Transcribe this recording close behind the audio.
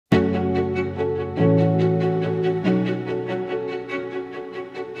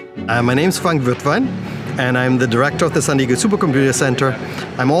My name is Frank Würthwein, and I'm the director of the San Diego Supercomputer Center.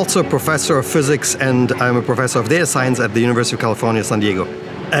 I'm also a professor of physics, and I'm a professor of data science at the University of California, San Diego.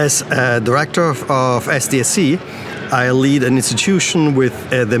 As a director of SDSC, I lead an institution with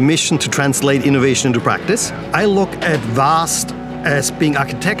the mission to translate innovation into practice. I look at VAST as being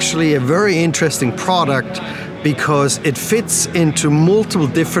architecturally a very interesting product because it fits into multiple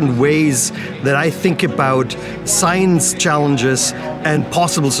different ways that I think about science challenges and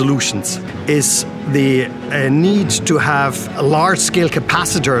possible solutions. Is the need to have large-scale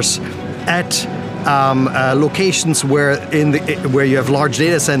capacitors at locations where you have large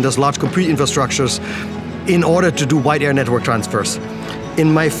data centers, large compute infrastructures, in order to do wide area network transfers.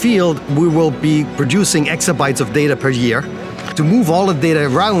 In my field, we will be producing exabytes of data per year. To move all the data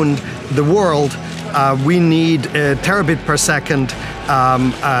around the world, we need a terabit per second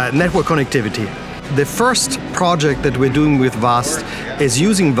network connectivity. The first project that we're doing with VAST is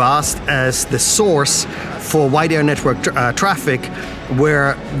using VAST as the source for wide area network traffic,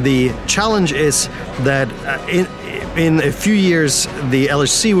 where the challenge is that in a few years the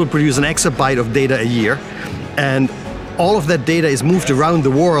LHC will produce an exabyte of data a year, and all of that data is moved around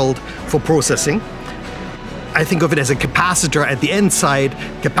the world for processing. I think of it as a capacitor at the end side,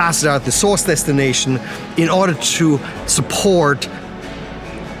 capacitor at the source destination, in order to support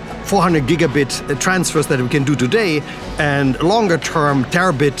 400 gigabit transfers that we can do today, and longer term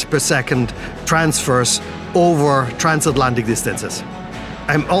terabit per second transfers over transatlantic distances.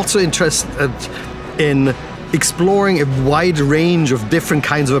 I'm also interested in exploring a wide range of different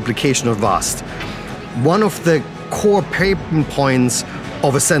kinds of application of VAST. One of the core pain points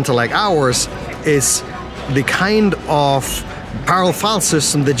of a center like ours is the kind of parallel file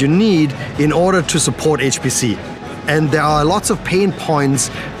system that you need in order to support HPC. And there are lots of pain points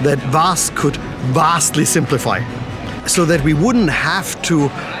that VAST could vastly simplify, so that we wouldn't have to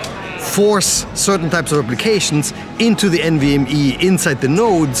force certain types of applications into the NVMe inside the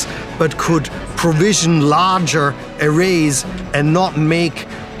nodes, but could provision larger arrays and not make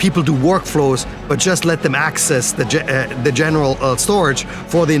people do workflows, but just let them access the general storage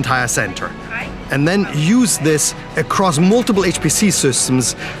for the entire center. And then use this across multiple HPC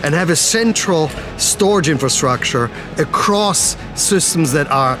systems and have a central storage infrastructure across systems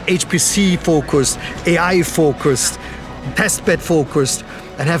that are HPC focused, AI focused, testbed focused,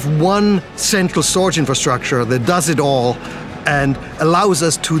 and have one central storage infrastructure that does it all and allows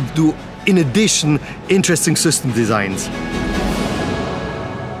us to do, in addition, interesting system designs.